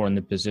looking for in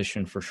the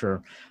position for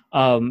sure.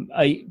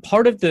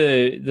 Part of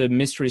the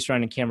mystery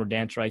surrounding Cameron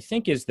Dancer, I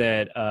think, is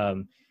that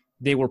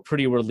they were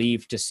pretty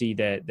relieved to see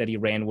that he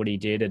ran what he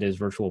did at his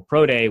virtual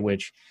pro day,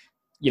 which,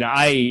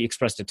 I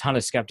expressed a ton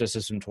of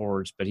skepticism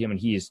towards, but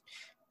he's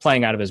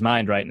playing out of his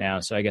mind right now,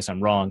 so I guess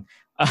I'm wrong.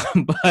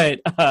 But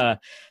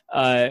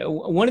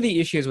one of the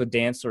issues with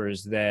Dancer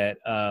is that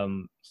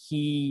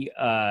he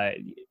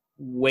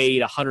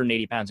weighed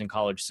 180 pounds in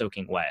college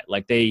soaking wet.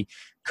 Like, they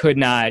could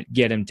not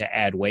get him to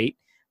add weight.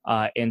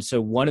 And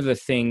so one of the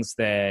things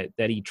that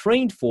he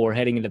trained for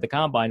heading into the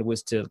combine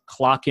was to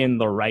clock in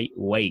the right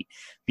weight,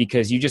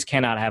 because you just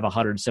cannot have a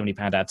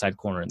 170-pound outside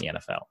corner in the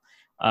NFL.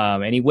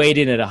 And he weighed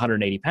in at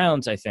 180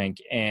 pounds, I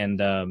think,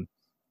 and a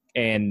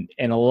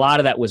lot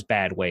of that was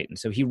bad weight. And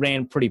so he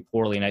ran pretty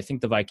poorly, and I think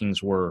the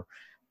Vikings were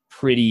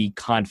pretty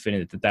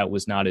confident that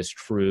was not his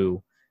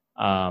true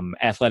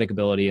athletic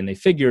ability, and they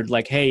figured,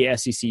 like, hey,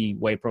 SEC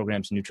weight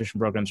programs and nutrition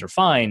programs are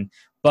fine,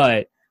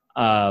 but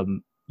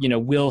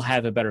we'll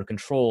have a better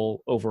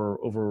control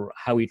over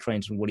how he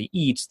trains and what he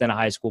eats than a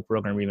high school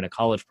program or even a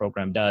college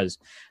program does.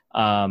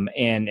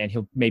 And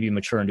he'll maybe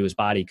mature into his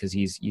body because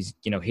he's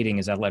hitting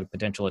his athletic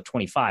potential at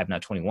 25,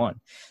 not 21.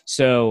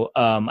 So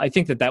I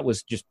think that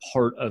was just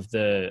part of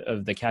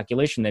the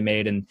calculation they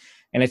made. And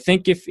I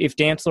think if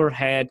Dantzler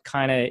had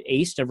kind of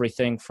aced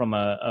everything from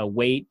a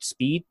weight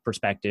speed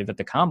perspective at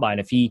the combine,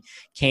 if he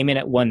came in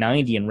at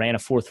 190 and ran a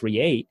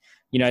 4.38,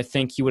 I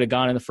think he would have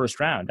gone in the first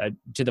round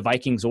to the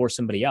Vikings or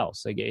somebody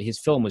else. Like, his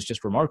film was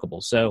just remarkable.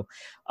 So,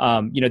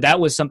 that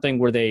was something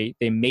where they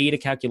made a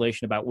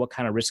calculation about what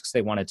kind of risks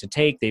they wanted to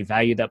take. They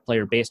valued that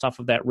player based off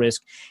of that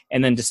risk,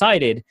 and then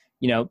decided,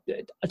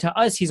 to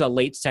us, he's a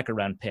late second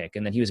round pick,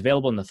 and then he was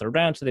available in the third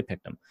round, so they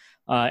picked him.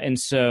 And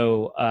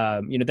so,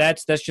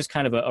 that's just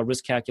kind of a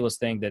risk calculus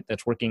thing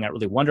that's working out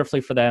really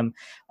wonderfully for them.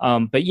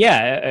 But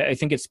yeah, I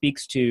think it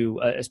speaks to,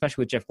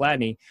 especially with Jeff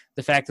Gladney,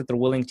 the fact that they're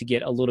willing to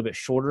get a little bit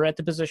shorter at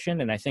the position.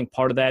 And I think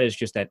part of that is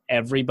just that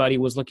everybody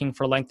was looking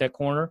for length at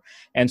corner,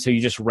 and so you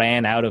just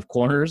ran out of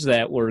corners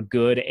that were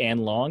good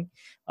and long.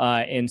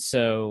 And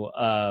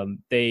so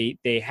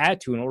they had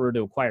to, in order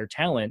to acquire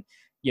talent.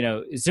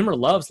 Zimmer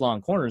loves long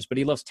corners, but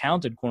he loves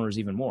talented corners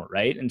even more,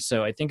 right? And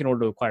so I think in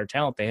order to acquire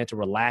talent, they had to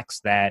relax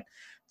that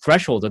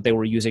threshold that they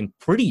were using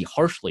pretty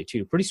harshly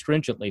too, pretty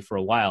stringently for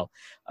a while.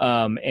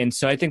 And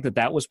so I think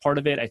that was part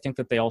of it. I think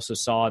that they also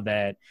saw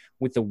that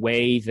with the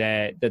way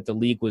that the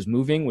league was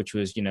moving, which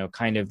was,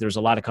 kind of, there's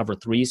a lot of cover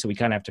 3, so we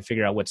kind of have to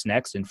figure out what's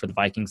next. And for the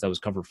Vikings, that was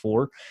cover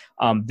 4.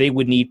 They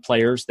would need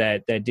players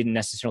that didn't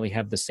necessarily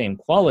have the same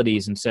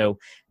qualities. And so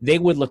they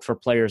would look for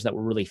players that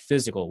were really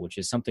physical, which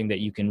is something that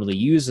you can really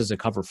use as a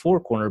cover 4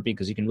 corner,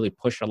 because you can really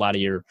push a lot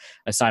of your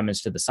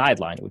assignments to the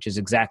sideline, which is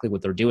exactly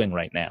what they're doing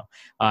right now.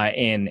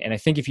 And I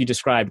think if you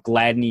describe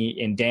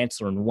Gladney and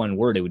Dantzler in one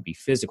word, it would be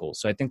physical.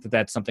 So I think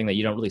that's something that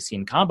you don't really see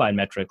in combine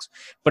metrics,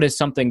 but it's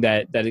something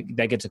that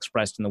gets expressed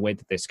in the way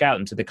that they scout.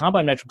 And so the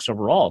combine metrics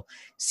overall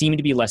seem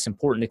to be less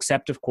important,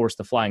 except, of course,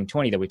 the flying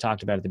 20 that we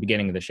talked about at the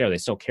beginning of the show. They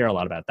still care a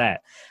lot about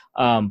that.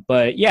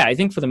 But yeah, I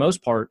think for the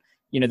most part,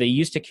 they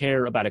used to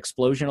care about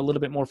explosion a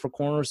little bit more for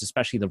corners,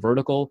 especially the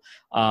vertical.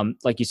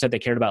 Like you said, they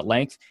cared about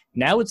length.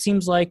 Now it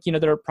seems like,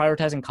 they're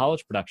prioritizing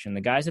college production.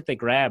 The guys that they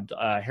grabbed,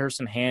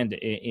 Harrison Hand,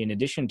 in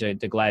addition to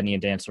Gladney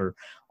and Dantzler,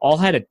 all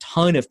had a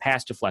ton of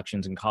pass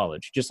deflections in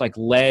college, just like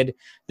led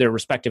their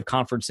respective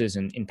conferences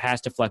in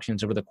pass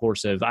deflections over the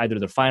course of either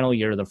their final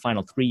year or their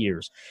final 3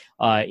 years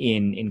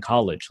in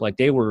college. Like,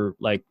 they were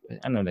like,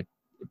 I don't know,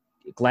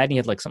 Gladney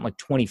had something like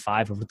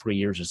 25 over 3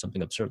 years or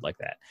something absurd like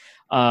that.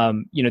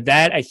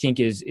 That I think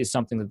is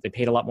something that they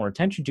paid a lot more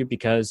attention to,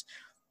 because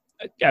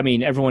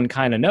everyone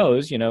kind of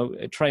knows,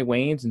 Trey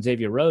Waynes and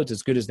Xavier Rhodes,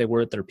 as good as they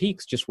were at their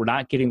peaks, just were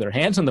not getting their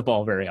hands on the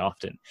ball very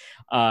often.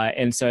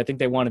 And so I think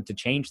they wanted to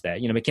change that.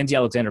 Mackenzie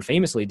Alexander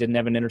famously didn't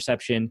have an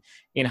interception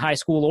in high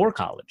school or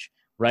college,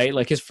 right?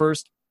 Like, his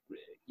first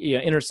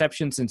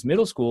interception since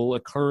middle school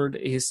occurred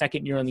his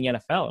second year in the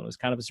NFL. And it was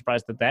kind of a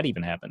surprise that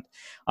even happened.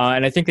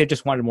 And I think they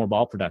just wanted more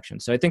ball production.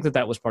 So I think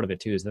that was part of it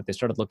too, is that they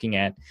started looking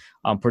at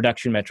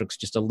production metrics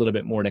just a little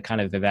bit more to kind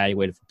of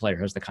evaluate if a player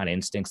has the kind of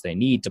instincts they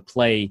need to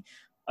play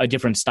a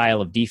different style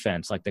of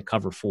defense, like the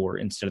cover 4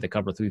 instead of the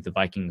cover 3 the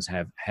Vikings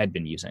had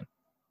been using.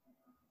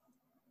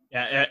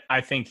 Yeah, I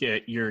think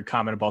your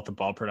comment about the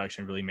ball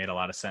production really made a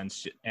lot of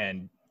sense.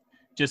 And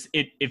just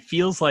it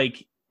feels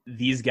like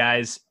these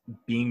guys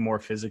being more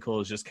physical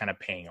is just kind of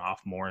paying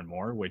off more and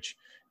more, which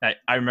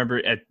I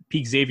remember at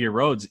peak Xavier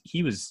Rhodes,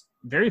 he was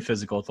very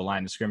physical at the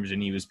line of scrimmage,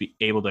 and he was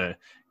able to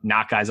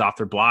knock guys off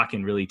their block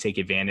and really take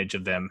advantage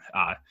of them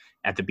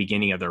at the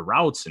beginning of their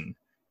routes. And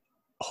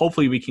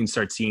hopefully we can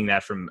start seeing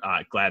that from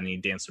Gladney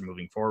and Dantzler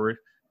moving forward.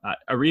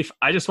 Arif,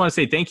 I just want to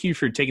say thank you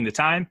for taking the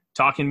time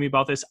talking to me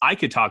about this. I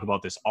could talk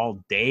about this all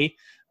day,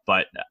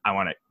 but I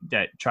want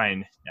to try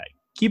and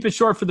keep it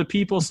short for the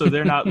people so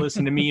they're not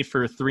listening to me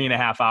for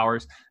 3.5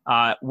 hours.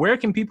 Where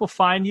can people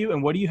find you,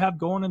 and what do you have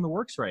going in the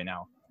works right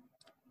now?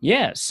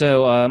 Yeah,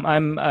 so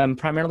I'm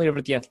primarily over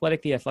at The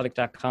Athletic,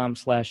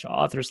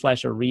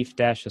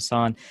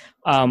 theathletic.com/author/Arif-Hasan.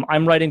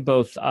 I'm writing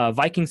both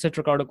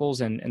Viking-centric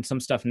articles and some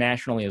stuff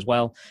nationally as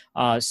well.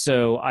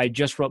 So I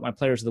just wrote my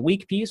Players of the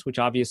Week piece, which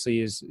obviously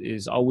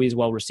is always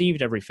well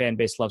received. Every fan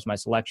base loves my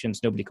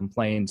selections. Nobody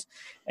complains,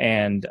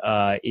 and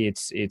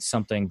it's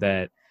something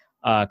that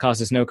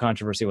causes no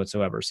controversy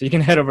whatsoever. So you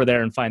can head over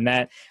there and find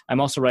that. I'm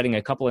also writing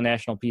a couple of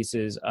national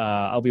pieces.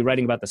 I'll be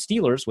writing about the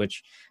Steelers,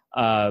 which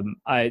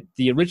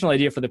the original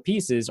idea for the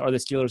piece is, are the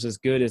Steelers as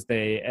good as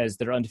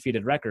their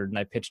undefeated record? And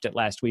I pitched it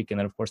last week, and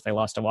then of course they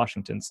lost to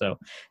Washington. So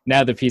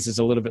now the piece is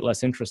a little bit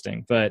less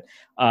interesting. But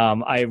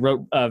I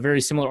wrote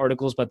very similar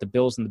articles about the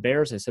Bills and the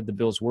Bears. I said the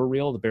Bills were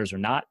real, the Bears are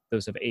not.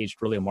 Those have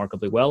aged really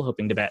remarkably well.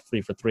 Hoping to bat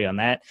 3 for 3 on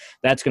that.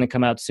 That's going to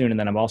come out soon. And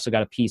then I've also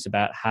got a piece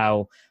about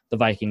how the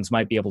Vikings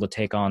might be able to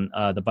take on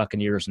the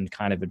Buccaneers and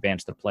kind of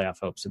advance their playoff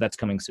hopes. So that's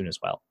coming soon as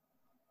well.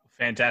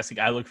 Fantastic.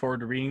 I look forward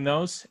to reading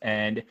those,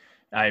 and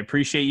I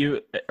appreciate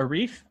you,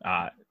 Arif.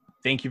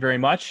 Thank you very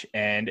much,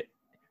 and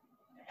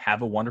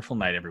have a wonderful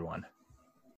night, everyone.